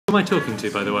Who am I talking to,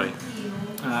 by the way?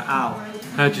 Al.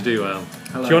 How'd you do, Al?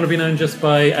 Hello. Do you want to be known just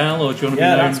by Al, or do you want to be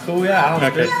Yeah, known... that's cool, yeah, Al's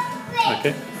Okay. good.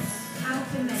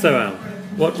 Okay. So, Al,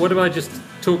 what have I just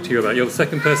talked to you about? You're the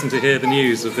second person to hear the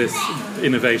news of this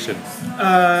innovation.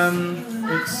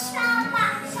 It's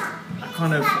a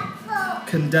kind of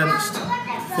condensed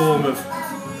form of...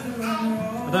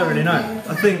 I don't really know.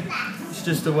 I think it's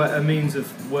just a means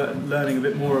of learning a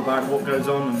bit more about what goes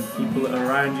on and people that are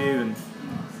around you and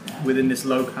within this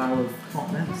locale of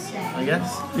Totnes, I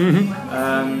guess. Mm-hmm.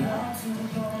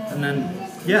 And then,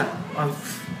 yeah,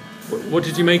 What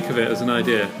did you make of it as an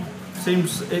idea?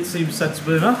 it seems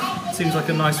sensible enough. It seems like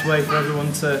a nice way for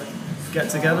everyone to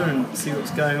get together and see what's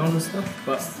going on and stuff.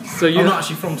 But So I'm not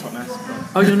actually from Totnes.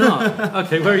 But, Oh, you're not?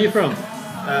 Okay, where are you from?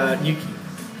 Newquay.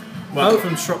 Well,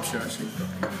 from Shropshire actually.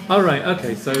 Oh, right,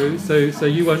 okay, so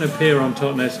you won't appear on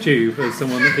Totnes Tube as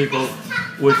someone that people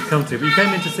would come to. But you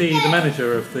came in to see the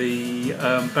manager of the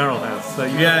Barrel House. So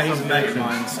Yeah, he's a mate of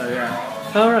mine, so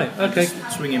yeah. All right, okay.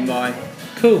 Just swinging by.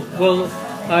 Cool. Well,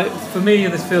 for me,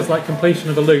 this feels like completion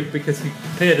of a loop because you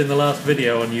appeared in the last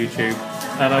video on YouTube,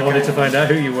 and I wanted to find out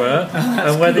who you were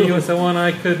and whether you were someone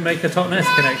I could make a Totnes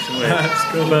connection with. That's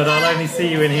cool. But I'll only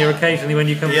see you in here occasionally when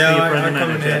you come to see your friend and I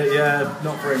come in manager. here, yeah,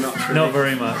 not very much. Really. Not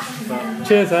very much. But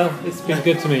cheers, Al. It's been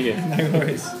good to meet you. No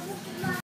worries.